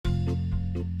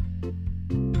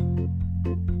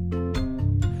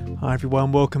Hi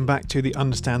everyone, welcome back to the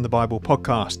Understand the Bible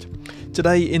podcast.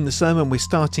 Today in the sermon we're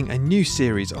starting a new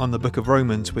series on the book of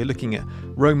Romans. We're looking at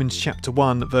Romans chapter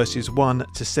 1 verses 1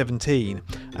 to 17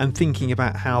 and thinking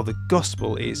about how the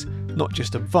gospel is not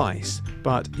just advice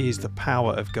but is the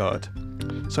power of God.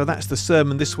 So that's the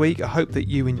sermon this week. I hope that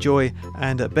you enjoy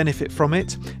and benefit from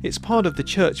it. It's part of the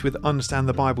Church with Understand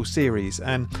the Bible series,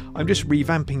 and I'm just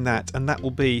revamping that, and that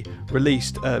will be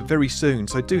released very soon.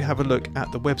 So do have a look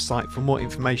at the website for more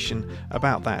information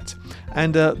about that.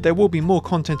 And there will be more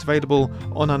content available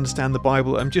on Understand the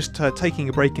Bible. I'm just taking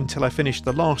a break until I finish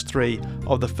the last three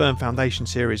of the Firm Foundation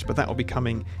series, but that will be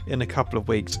coming in a couple of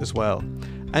weeks as well.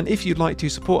 And if you'd like to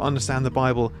support Understand the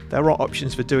Bible, there are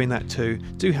options for doing that too.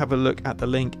 Do have a look at the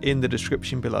link in the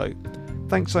description below.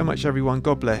 Thanks so much everyone,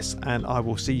 God bless, and I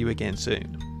will see you again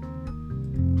soon.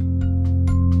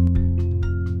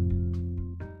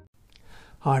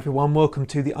 Hi everyone, welcome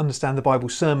to the Understand the Bible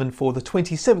sermon for the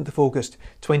 27th of August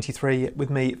 23 with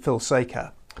me, Phil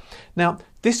Saker. Now,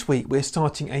 this week we're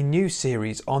starting a new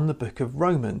series on the book of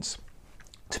Romans.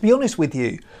 To be honest with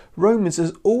you, Romans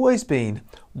has always been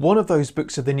one of those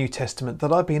books of the New Testament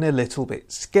that I've been a little bit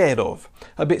scared of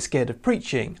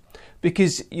preaching,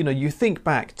 because you think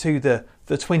back to the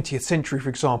 20th century, for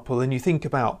example, and you think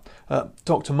about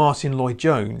Dr. Martin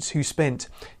Lloyd-Jones, who spent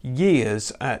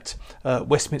years at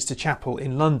Westminster Chapel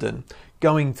in London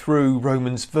going through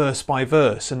Romans verse by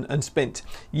verse and spent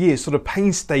years sort of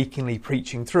painstakingly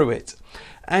preaching through it.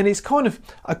 And it's kind of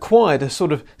acquired a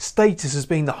sort of status as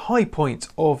being the high point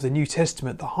of the New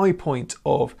Testament, the high point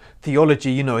of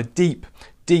theology, a deep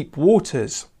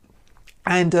waters.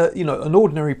 And, an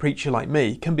ordinary preacher like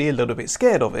me can be a little bit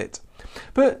scared of it.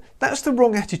 But that's the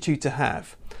wrong attitude to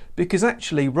have, because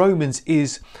actually Romans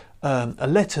is a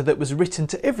letter that was written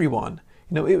to everyone.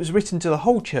 It was written to the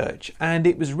whole church, and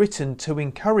it was written to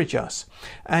encourage us,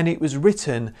 and it was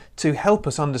written to help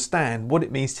us understand what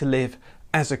it means to live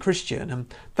as a Christian.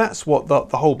 And that's what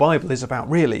the whole Bible is about,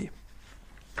 really.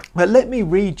 But let me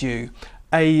read you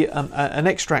an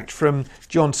extract from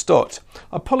John Stott.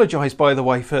 I apologise, by the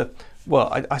way,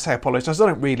 I say apologise. I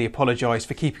don't really apologise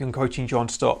for keeping on quoting John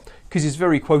Stott, because he's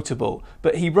very quotable.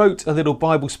 But he wrote a little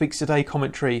Bible Speaks Today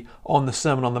commentary on the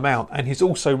Sermon on the Mount, and he's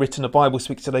also written a Bible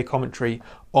Speaks Today commentary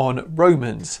on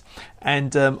Romans.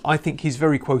 And I think he's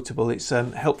very quotable. It's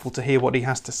helpful to hear what he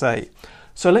has to say.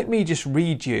 So let me just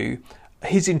read you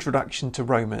his introduction to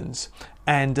Romans,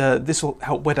 and this will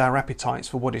help whet our appetites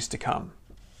for what is to come.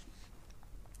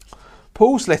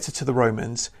 Paul's letter to the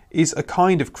Romans is a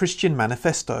kind of Christian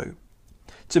manifesto.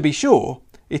 To be sure,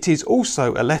 it is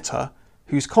also a letter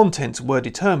whose contents were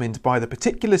determined by the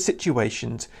particular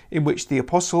situations in which the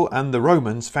Apostle and the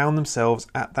Romans found themselves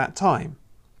at that time.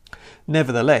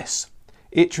 Nevertheless,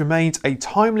 it remains a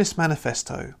timeless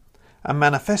manifesto, a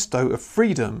manifesto of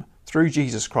freedom through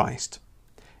Jesus Christ.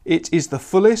 It is the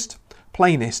fullest,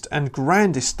 plainest and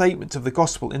grandest statement of the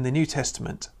gospel in the New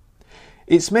Testament.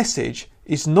 Its message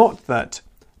is not that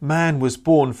man was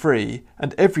born free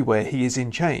and everywhere he is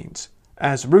in chains,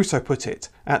 as Rousseau put it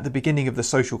at the beginning of the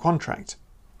Social Contract.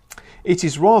 It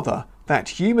is rather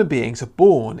that human beings are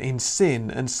born in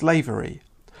sin and slavery,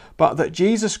 but that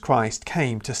Jesus Christ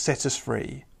came to set us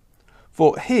free.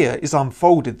 For here is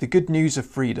unfolded the good news of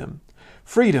freedom,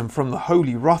 freedom from the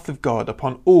holy wrath of God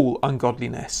upon all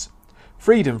ungodliness,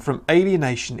 freedom from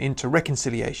alienation into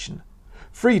reconciliation,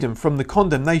 freedom from the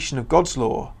condemnation of God's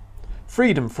law,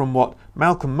 freedom from what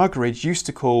Malcolm Muggeridge used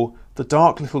to call the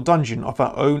dark little dungeon of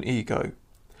our own ego,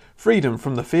 freedom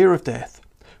from the fear of death,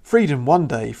 freedom one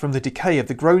day from the decay of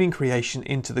the groaning creation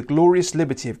into the glorious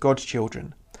liberty of God's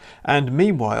children, and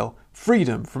meanwhile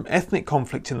freedom from ethnic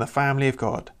conflict in the family of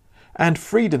God, and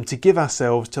freedom to give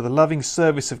ourselves to the loving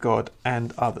service of God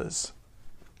and others.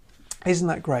 Isn't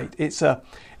that great? It's a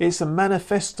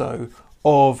manifesto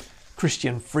of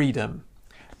Christian freedom,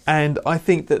 and I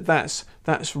think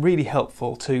that's really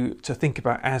helpful to think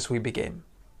about as we begin.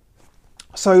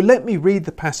 So let me read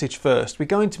the passage first. We're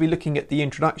going to be looking at the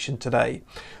introduction today,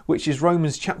 which is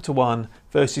Romans chapter 1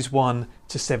 verses 1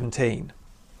 to 17.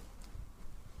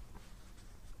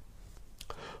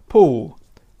 Paul,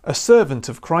 a servant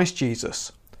of Christ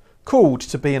Jesus, called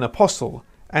to be an apostle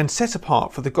and set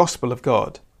apart for the gospel of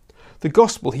God, the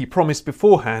gospel he promised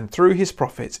beforehand through his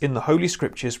prophets in the Holy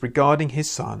Scriptures regarding his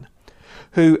Son,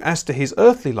 who as to his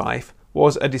earthly life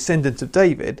was a descendant of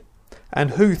David,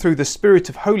 and who through the Spirit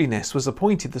of holiness was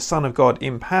appointed the Son of God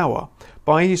in power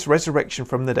by his resurrection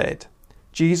from the dead,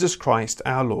 Jesus Christ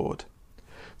our Lord.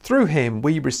 Through him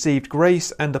we received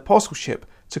grace and apostleship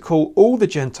to call all the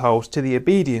Gentiles to the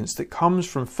obedience that comes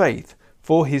from faith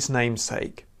for his name's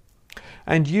sake.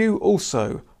 And you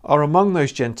also are among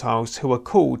those Gentiles who are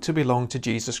called to belong to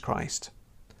Jesus Christ.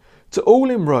 To all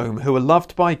in Rome who are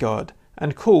loved by God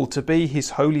and called to be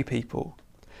his holy people,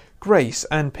 grace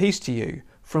and peace to you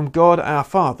from God our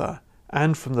Father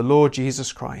and from the Lord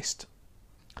Jesus Christ.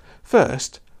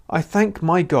 First, I thank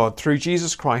my God through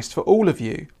Jesus Christ for all of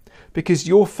you, because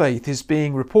your faith is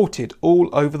being reported all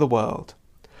over the world.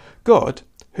 God,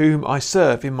 whom I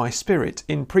serve in my spirit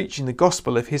in preaching the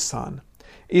gospel of his Son,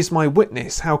 is my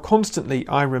witness how constantly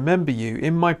I remember you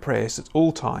in my prayers at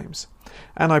all times,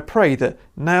 and I pray that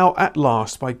now at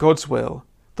last by God's will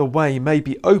the way may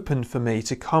be opened for me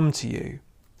to come to you.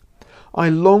 I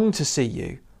long to see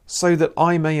you, so that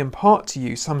I may impart to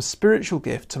you some spiritual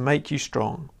gift to make you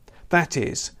strong, that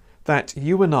is, that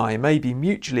you and I may be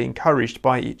mutually encouraged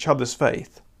by each other's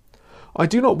faith. I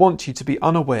do not want you to be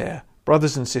unaware,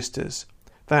 brothers and sisters,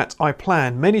 that I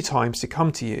planned many times to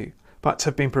come to you, but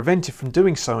have been prevented from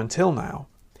doing so until now,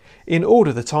 in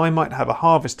order that I might have a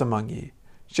harvest among you,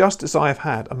 just as I have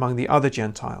had among the other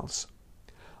Gentiles.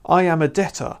 I am a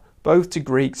debtor both to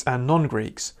Greeks and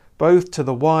non-Greeks, both to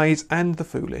the wise and the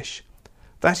foolish.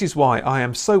 That is why I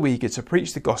am so eager to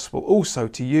preach the gospel also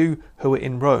to you who are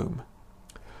in Rome.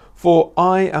 For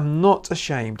I am not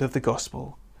ashamed of the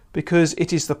gospel, because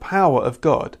it is the power of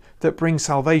God that brings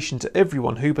salvation to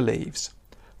everyone who believes,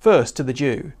 first to the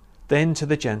Jew, then to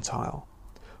the Gentile.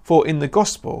 For in the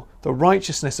gospel the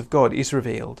righteousness of God is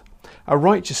revealed, a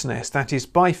righteousness that is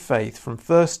by faith from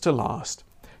first to last,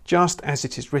 just as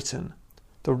it is written,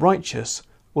 the righteous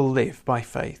will live by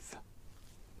faith.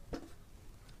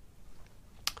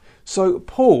 So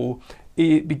Paul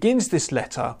begins this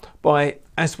letter by,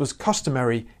 as was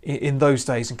customary in those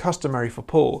days and customary for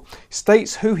Paul,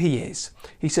 states who he is.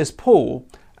 He says, Paul,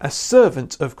 a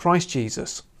servant of Christ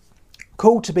Jesus,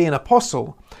 called to be an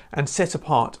apostle and set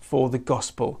apart for the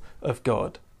gospel of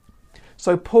God.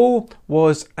 So Paul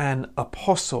was an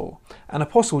apostle. An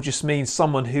apostle just means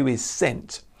someone who is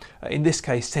sent, in this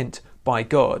case sent by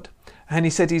God. And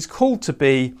he said he's called to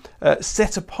be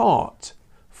set apart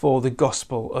for the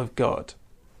gospel of God.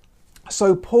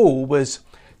 So Paul was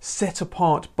set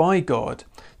apart by God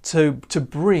to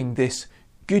bring this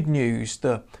good news,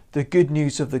 the good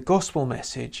news of the gospel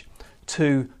message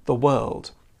to the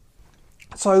world.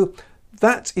 So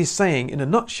that is saying in a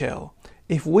nutshell,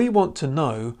 if we want to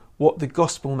know what the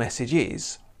gospel message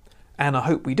is, and I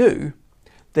hope we do,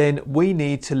 then we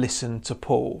need to listen to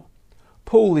Paul.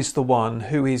 Paul is the one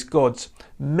who is God's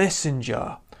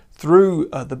messenger through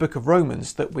the book of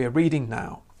Romans that we're reading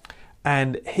now.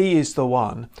 And he is the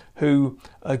one who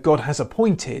God has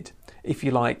appointed, if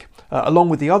you like, along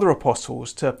with the other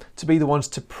apostles, to be the ones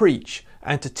to preach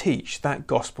and to teach that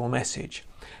gospel message.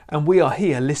 And we are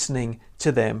here listening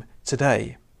to them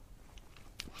today.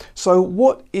 So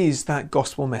what is that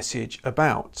gospel message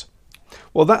about?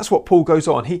 Well, that's what Paul goes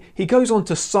on. He goes on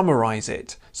to summarize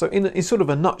it. So in sort of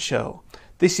a nutshell,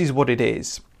 this is what it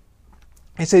is.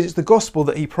 He says it's the gospel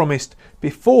that he promised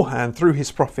beforehand through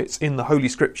his prophets in the Holy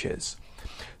Scriptures.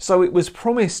 So it was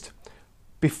promised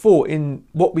before in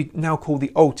what we now call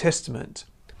the Old Testament.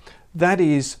 That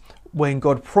is when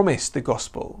God promised the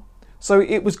gospel. So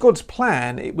it was God's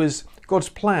plan. It was God's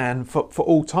plan for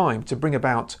all time to bring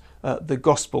about the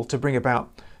gospel, to bring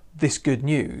about this good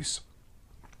news.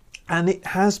 And it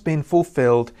has been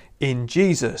fulfilled in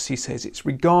Jesus. He says it's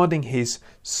regarding his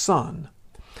Son.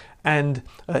 And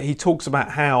he talks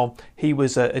about how he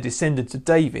was a descendant of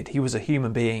David. He was a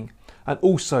human being. And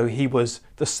also he was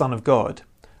the Son of God,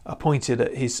 appointed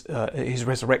at his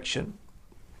resurrection.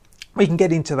 We can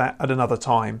get into that at another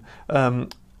time.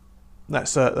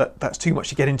 That's too much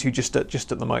to get into just at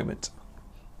the moment.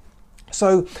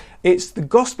 So it's the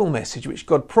gospel message which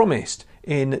God promised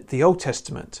in the Old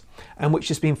Testament and which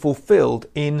has been fulfilled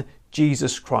in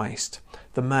Jesus Christ,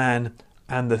 the man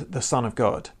and the Son of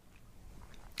God.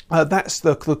 That's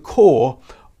the core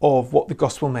of what the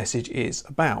gospel message is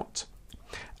about.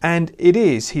 And it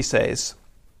is, he says,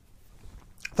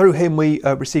 through him we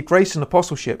receive grace and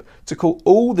apostleship to call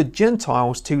all the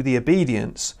Gentiles to the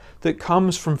obedience that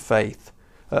comes from faith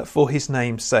for his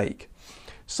name's sake.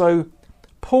 So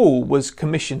Paul was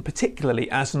commissioned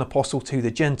particularly as an apostle to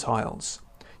the Gentiles.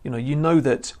 You know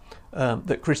that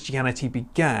Christianity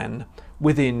began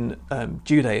within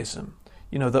Judaism.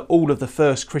 You know that all of the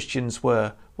first Christians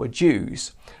were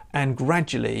Jews, and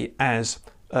gradually as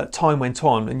time went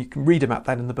on, and you can read about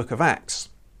that in the book of Acts,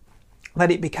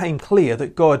 that it became clear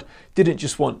that God didn't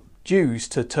just want Jews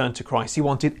to turn to Christ, he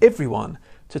wanted everyone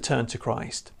to turn to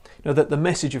Christ. That the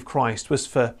message of Christ was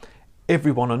for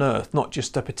everyone on earth, not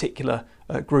just a particular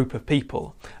group of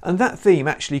people. And that theme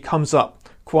actually comes up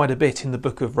quite a bit in the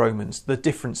book of Romans, the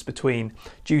difference between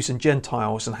Jews and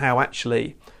Gentiles and how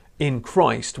actually in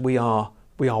Christ we are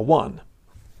one.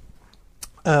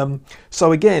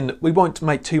 So again, we won't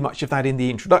make too much of that in the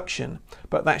introduction,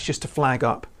 but that's just to flag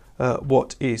up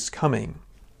what is coming.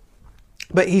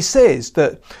 But he says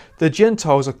that the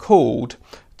Gentiles are called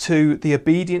to the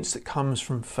obedience that comes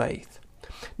from faith.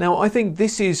 Now, I think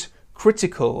this is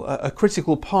critical, a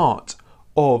critical part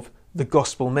of the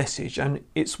gospel message, and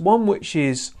it's one which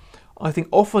is, I think,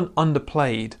 often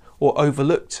underplayed or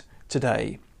overlooked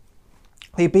today.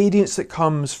 The obedience that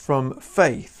comes from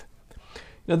faith.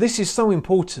 Now, this is so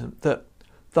important that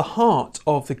the heart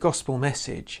of the gospel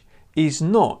message is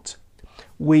not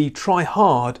we try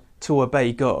hard to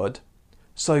obey God,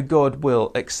 so God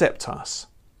will accept us.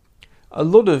 A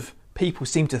lot of people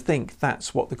seem to think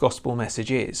that's what the gospel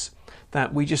message is,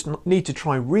 that we just need to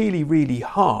try really, really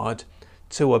hard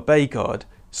to obey God,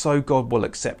 so God will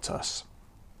accept us.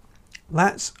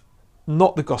 That's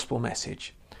not the gospel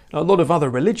message. Now, a lot of other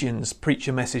religions preach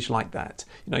a message like that.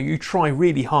 You try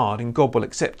really hard and God will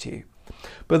accept you.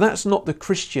 But that's not the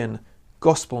Christian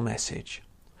gospel message.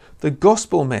 The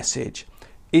gospel message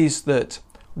is that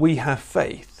we have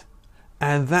faith,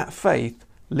 and that faith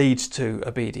leads to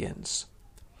obedience.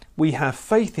 We have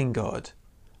faith in God,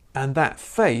 and that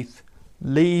faith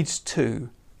leads to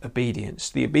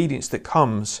obedience, the obedience that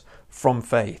comes from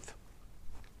faith.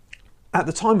 At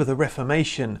the time of the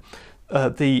Reformation,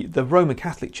 the Roman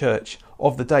Catholic Church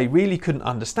of the day really couldn't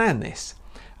understand this,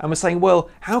 and was saying, well,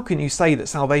 how can you say that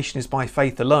salvation is by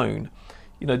faith alone?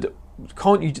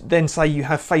 Can't you then say you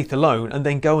have faith alone and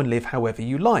then go and live however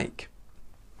you like?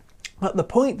 But the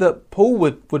point that Paul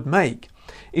would make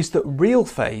is that real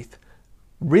faith,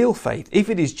 if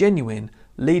it is genuine,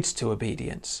 leads to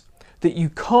obedience. That you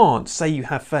can't say you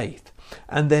have faith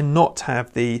and then not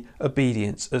have the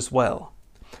obedience as well.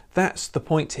 That's the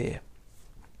point here.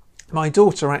 My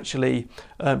daughter actually,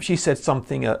 she said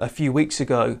something a few weeks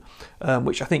ago,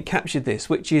 which I think captured this,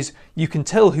 which is you can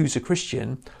tell who's a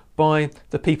Christian by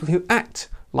the people who act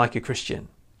like a Christian.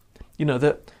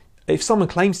 That if someone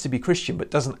claims to be Christian but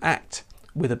doesn't act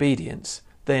with obedience,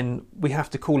 then we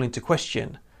have to call into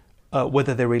question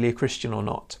whether they're really a Christian or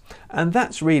not. And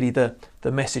that's really the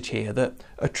message here, that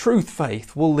a true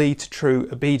faith will lead to true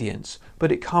obedience,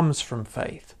 but it comes from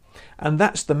faith. And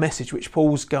that's the message which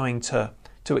Paul's going to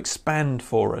expand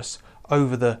for us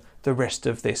over the rest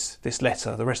of this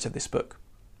letter, the rest of this book.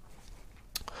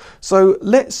 So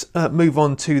let's move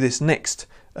on to this next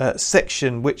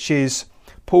section, which is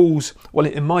Paul's, well,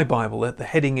 in my Bible, the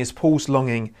heading is Paul's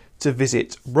longing to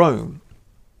visit Rome.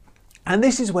 And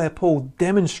this is where Paul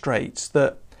demonstrates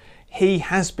that he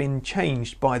has been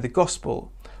changed by the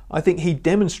gospel. I think he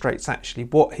demonstrates actually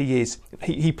what he is.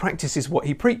 He practices what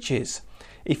he preaches,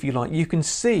 if you like. You can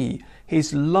see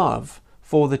his love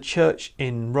for the church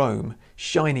in Rome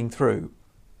shining through.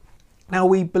 Now,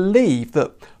 we believe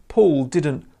that Paul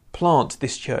didn't plant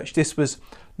this church. This was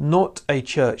not a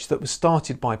church that was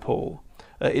started by Paul.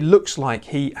 It looks like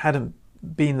he hadn't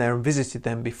been there and visited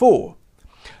them before.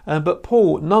 But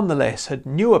Paul nonetheless had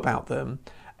knew about them,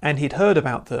 and he'd heard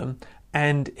about them,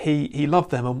 and he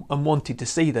loved them and wanted to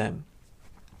see them.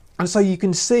 And so you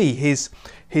can see his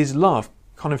love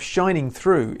kind of shining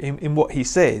through in what he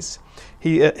says.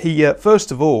 He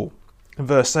first of all, in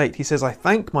verse 8, he says, "I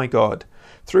thank my God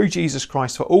through Jesus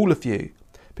Christ for all of you,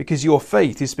 because your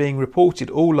faith is being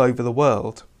reported all over the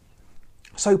world."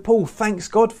 So Paul thanks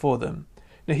God for them.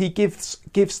 He gives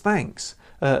thanks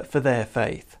for their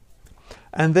faith.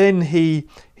 And then he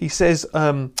says,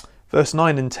 verse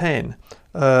 9 and 10,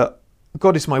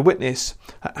 God is my witness,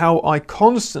 how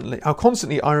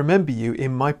constantly I remember you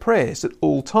in my prayers at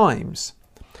all times.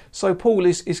 So Paul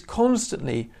is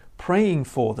constantly praying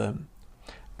for them.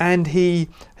 And he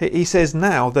says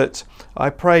now that I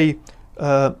pray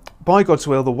by God's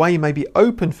will the way may be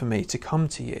open for me to come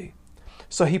to you.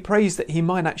 So he prays that he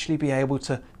might actually be able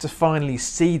to finally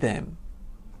see them.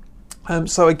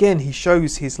 So again, he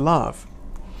shows his love.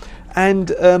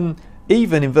 And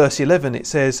even in verse 11 it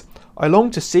says, I long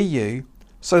to see you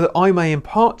so that I may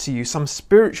impart to you some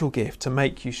spiritual gift to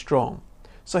make you strong.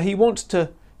 So he wants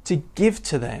to give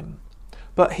to them,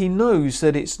 but he knows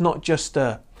that it's not just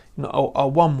a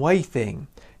one-way thing.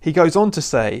 He goes on to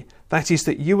say, that is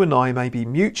that you and I may be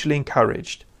mutually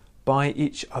encouraged by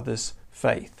each other's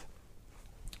faith.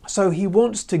 So he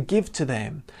wants to give to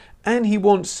them, and he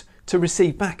wants to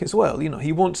receive back as well.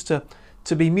 He wants to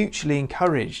be mutually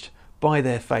encouraged by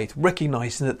their faith,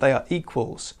 recognizing that they are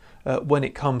equals when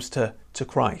it comes to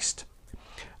Christ.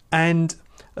 And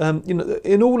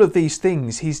in all of these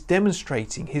things, he's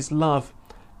demonstrating his love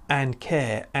and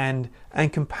care and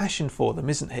compassion for them,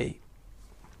 isn't he?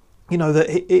 You know, that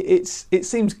it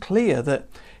seems clear that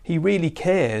he really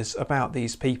cares about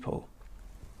these people.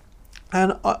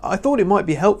 And I thought it might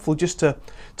be helpful just to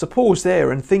pause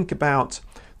there and think about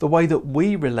the way that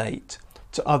we relate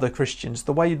to other Christians,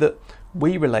 the way that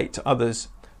we relate to others,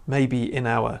 maybe in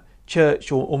our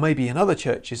church or maybe in other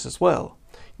churches as well.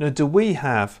 You know, do we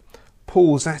have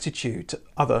Paul's attitude to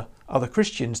other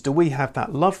Christians? Do we have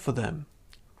that love for them?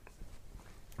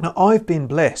 Now, I've been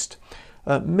blessed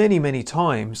many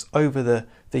times over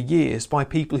the years by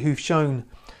people who've shown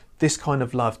this kind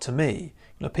of love to me.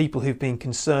 You know, people who've been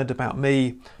concerned about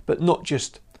me, but not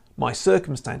just my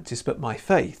circumstances, but my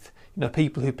faith. You know,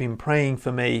 people who've been praying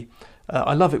for me.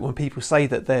 I love it when people say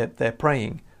that they're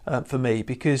praying for me,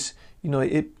 because you know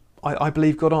I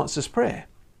believe God answers prayer,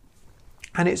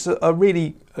 and it's a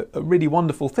really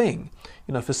wonderful thing.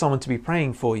 You know, for someone to be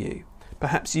praying for you.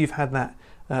 Perhaps you've had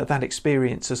that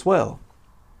experience as well.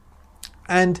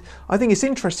 And I think it's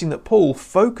interesting that Paul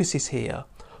focuses here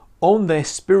on their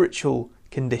spiritual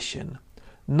condition,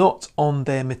 not on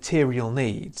their material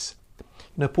needs.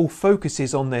 You know, Paul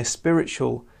focuses on their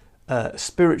spiritual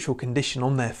condition,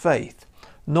 on their faith,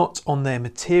 not on their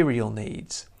material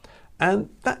needs. And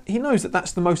that he knows that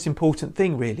that's the most important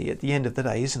thing, really, at the end of the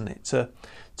day, isn't it?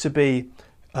 To be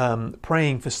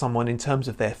praying for someone in terms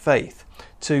of their faith,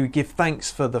 to give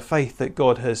thanks for the faith that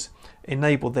God has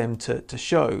enabled them to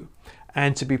show,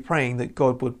 and to be praying that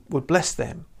God would bless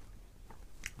them.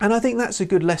 And I think that's a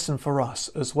good lesson for us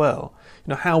as well.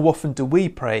 You know, how often do we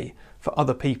pray for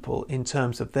other people in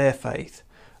terms of their faith?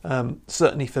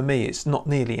 Certainly for me, it's not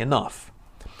nearly enough.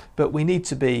 But we need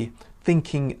to be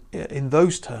thinking in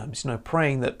those terms, you know,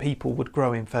 praying that people would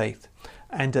grow in faith,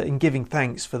 and in giving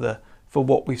thanks for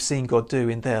what we've seen God do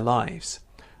in their lives.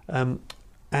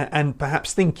 And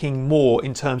perhaps thinking more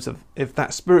in terms of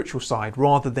that spiritual side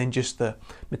rather than just the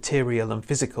material and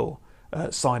physical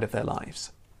side of their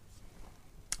lives.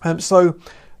 So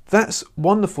that's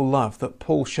wonderful love that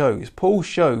Paul shows. Paul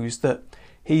shows that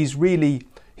he's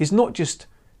not just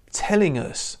telling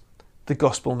us the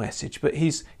gospel message, but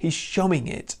he's showing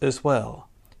it as well.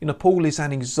 You know, Paul is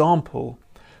an example,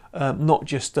 not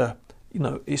just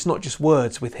it's not just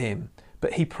words with him,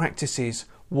 but he practices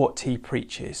what he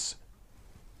preaches.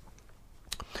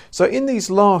 So in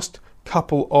these last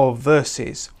couple of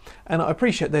verses, and I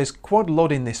appreciate there's quite a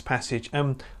lot in this passage,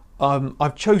 and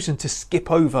I've chosen to skip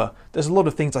over. There's a lot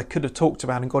of things I could have talked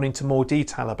about and gone into more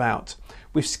detail about.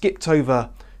 We've skipped over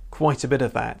quite a bit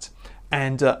of that.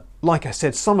 And like I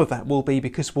said, some of that will be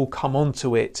because we'll come on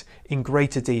to it in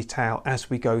greater detail as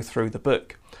we go through the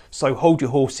book. So hold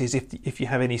your horses if you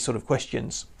have any sort of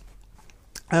questions.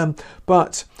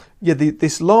 But yeah,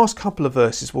 this last couple of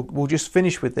verses, we'll just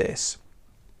finish with this.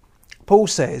 Paul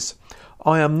says,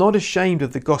 "I am not ashamed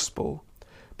of the gospel,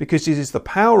 because it is the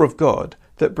power of God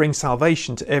that brings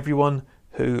salvation to everyone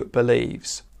who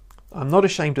believes." I'm not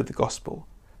ashamed of the gospel,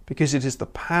 because it is the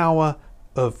power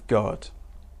of God.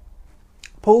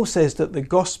 Paul says that the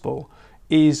gospel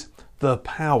is the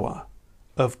power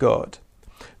of God.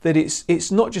 That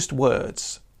it's not just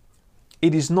words.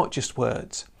 It is not just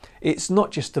words. It's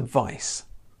not just advice.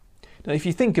 Now, if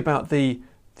you think about the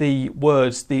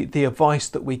words, the advice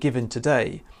that we're given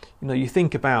today, you know, you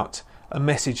think about a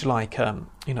message like,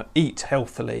 eat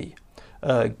healthily,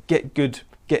 get good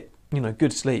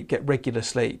sleep, get regular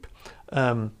sleep,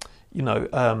 all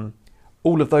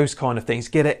of those kind of things,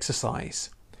 get exercise.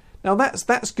 Now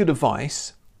that's good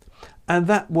advice, and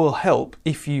that will help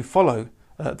if you follow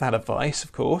that advice,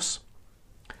 of course.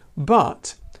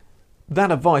 But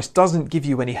that advice doesn't give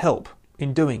you any help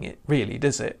in doing it, really,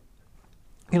 does it?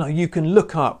 You know, you can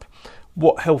look up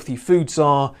what healthy foods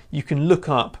are, you can look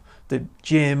up the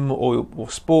gym or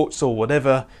sports or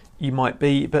whatever you might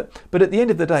be, but at the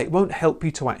end of the day, it won't help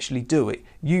you to actually do it.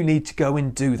 You need to go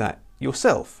and do that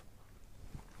yourself.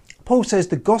 Paul says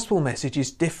the gospel message is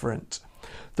different.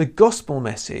 The gospel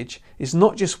message is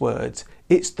not just words,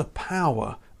 it's the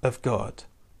power of God.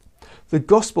 The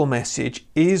gospel message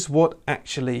is what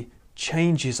actually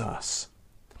changes us.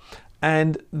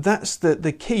 And that's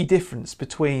the key difference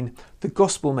between the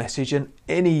gospel message and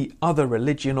any other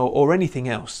religion or anything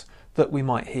else that we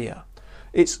might hear.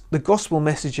 It's the gospel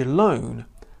message alone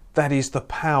that is the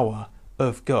power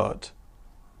of God.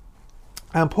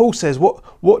 And Paul says,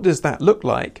 what does that look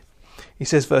like? He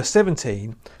says, verse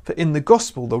 17, "For in the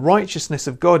gospel the righteousness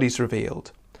of God is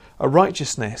revealed, a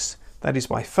righteousness that is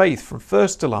by faith from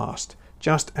first to last,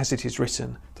 just as it is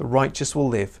written, the righteous will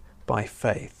live by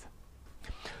faith."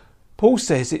 Paul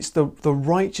says it's the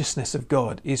righteousness of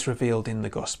God is revealed in the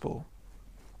gospel.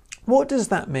 What does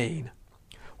that mean?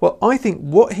 Well, I think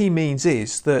what he means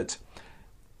is that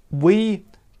we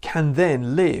can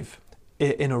then live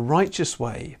in a righteous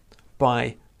way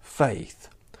by faith.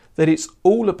 That it's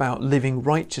all about living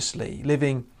righteously,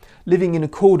 living in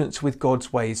accordance with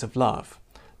God's ways of love,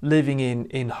 living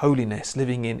in holiness,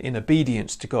 living in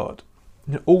obedience to God,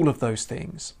 all of those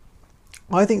things.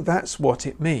 I think that's what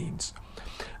it means.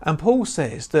 And Paul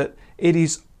says that it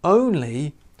is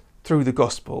only through the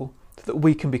gospel that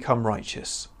we can become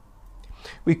righteous.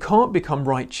 We can't become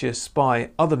righteous by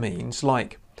other means,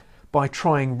 like by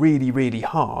trying really, really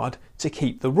hard to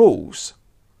keep the rules.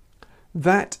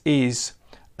 That is,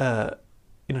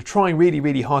 trying really,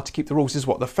 really hard to keep the rules is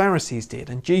what the Pharisees did.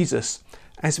 And Jesus,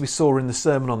 as we saw in the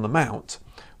Sermon on the Mount,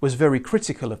 was very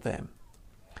critical of them.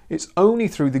 It's only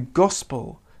through the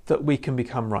gospel that we can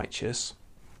become righteous.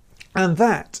 And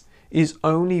that is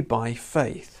only by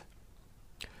faith.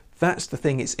 That's the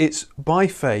thing. It's by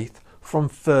faith from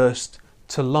first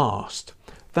to last.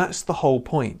 That's the whole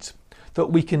point.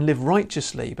 That we can live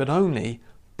righteously, but only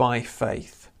by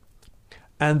faith.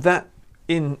 And that,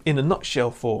 in a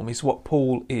nutshell form, is what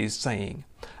Paul is saying.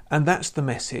 And that's the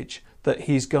message that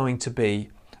he's going to be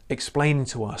explaining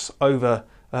to us over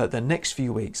the next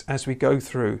few weeks as we go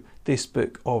through this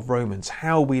book of Romans,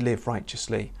 how we live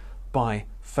righteously by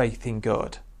faith in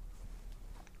God.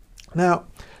 Now,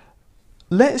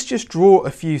 let's just draw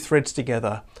a few threads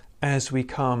together as we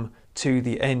come to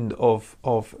the end of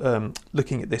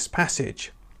looking at this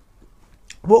passage.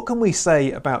 What can we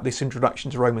say about this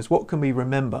introduction to Romans? What can we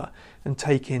remember and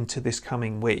take into this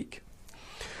coming week?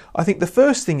 I think the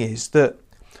first thing is that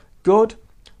God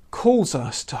calls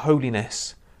us to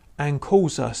holiness and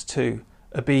calls us to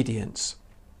obedience.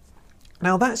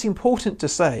 Now that's important to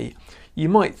say. You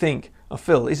might think, oh,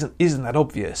 Phil, isn't that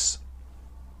obvious?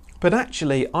 But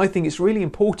actually, I think it's really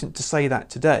important to say that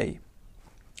today,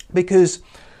 because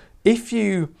if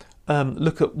you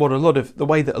look at the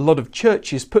way that a lot of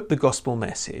churches put the gospel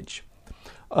message,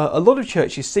 a lot of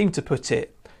churches seem to put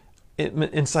it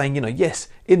in saying, yes,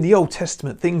 in the Old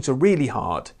Testament things are really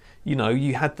hard.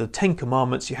 You had the 10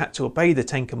 Commandments, you had to obey the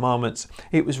 10 Commandments.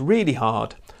 It was really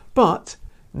hard. But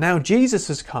now Jesus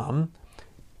has come,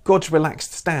 God's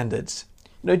relaxed standards.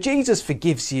 Jesus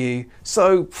forgives you,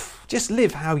 so just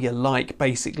live how you like,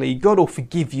 basically. God will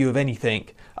forgive you of anything,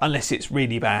 unless it's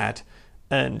really bad.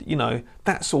 And,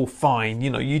 that's all fine.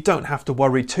 You don't have to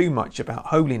worry too much about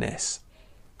holiness.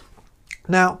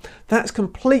 Now, that's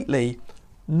completely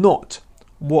not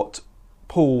what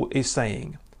Paul is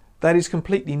saying. That is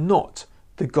completely not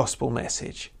the gospel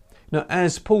message. Now,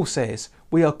 as Paul says,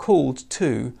 we are called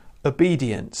to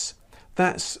obedience.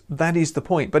 That is the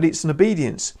point. But it's an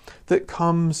obedience that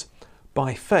comes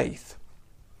by faith.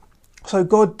 So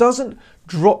God doesn't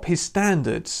drop his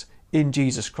standards in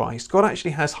Jesus Christ. God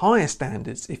actually has higher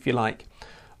standards, if you like,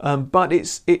 but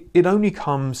it only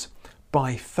comes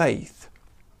by faith.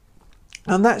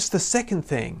 And that's the second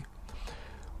thing,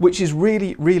 which is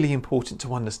really, really important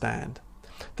to understand,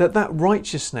 that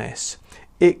righteousness,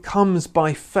 it comes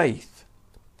by faith.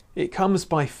 It comes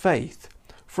by faith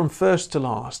from first to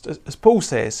last. As Paul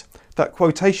says, that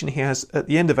quotation he has at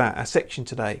the end of our section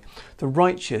today, the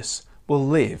righteous will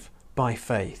live by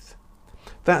faith.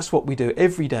 That's what we do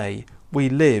every day. We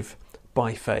live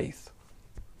by faith.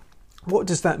 What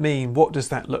does that mean? What does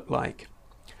that look like?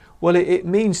 Well, it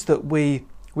means that we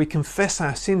confess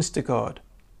our sins to God.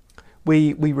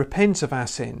 We repent of our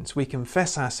sins. We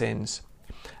confess our sins.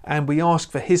 And we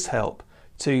ask for his help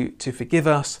to forgive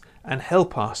us and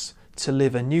help us to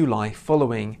live a new life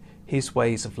following his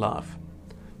ways of love.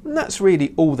 And that's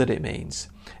really all that it means.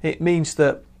 It means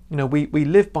that we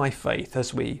live by faith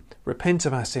as we repent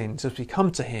of our sins, as we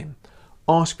come to him,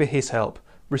 ask for his help,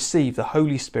 receive the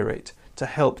Holy Spirit to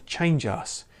help change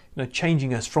us,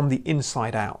 changing us from the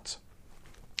inside out.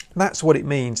 That's what it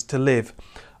means to live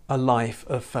a life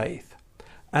of faith.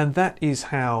 And that is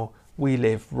how we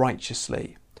live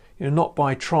righteously. Not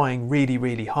by trying really,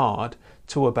 really hard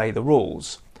to obey the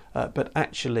rules, but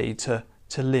actually to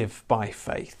live by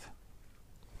faith.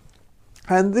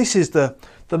 And this is the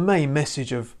main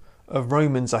message of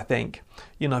Romans, I think,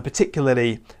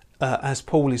 particularly as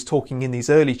Paul is talking in these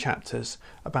early chapters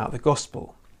about the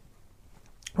gospel,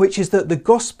 which is that the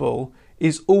gospel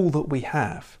is all that we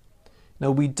have. Now,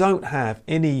 we don't have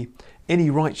any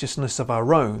righteousness of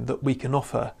our own that we can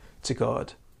offer to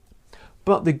God.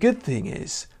 But the good thing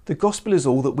is, the gospel is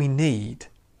all that we need.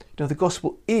 The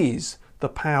gospel is the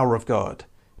power of God.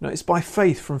 It's by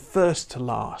faith from first to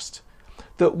last,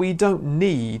 that we don't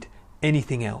need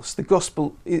anything else. The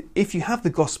gospel, if you have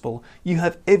the gospel, you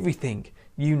have everything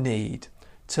you need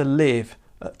to live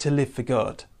for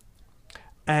God.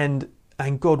 And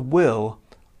God will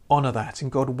honour that,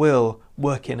 and God will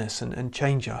work in us and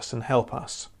change us and help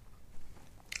us.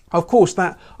 Of course,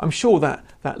 I'm sure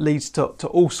that leads to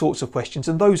all sorts of questions,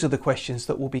 and those are the questions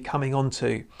that we'll be coming on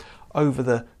to over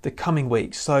the coming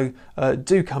weeks. So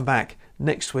do come back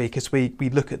next week as we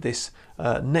look at this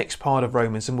next part of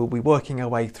Romans, and we'll be working our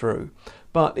way through.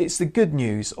 But it's the good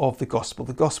news of the gospel.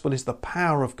 The gospel is the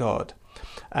power of God.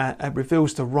 It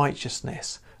reveals the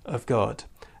righteousness of God,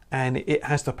 and it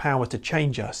has the power to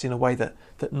change us in a way that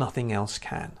nothing else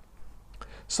can.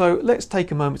 So let's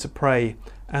take a moment to pray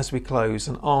as we close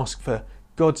and ask for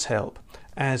God's help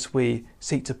as we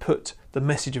seek to put the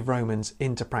message of Romans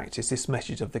into practice, this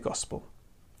message of the gospel.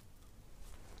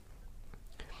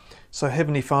 So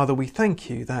Heavenly Father, we thank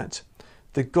you that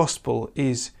the gospel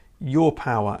is your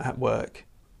power at work,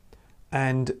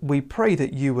 and we pray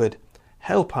that you would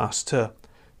help us to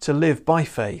live by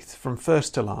faith from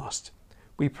first to last.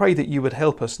 We pray that you would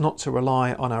help us not to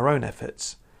rely on our own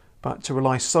efforts, but to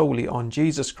rely solely on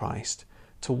Jesus Christ,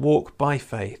 to walk by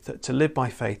faith, to live by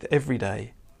faith every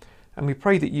day. And we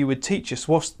pray that you would teach us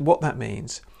what that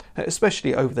means,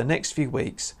 especially over the next few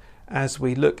weeks as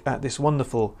we look at this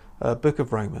wonderful book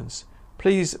of Romans.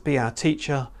 Please be our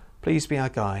teacher, please be our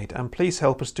guide, and please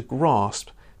help us to grasp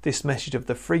this message of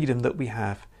the freedom that we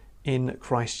have in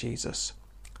Christ Jesus.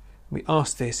 We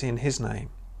ask this in his name.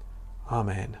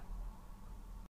 Amen.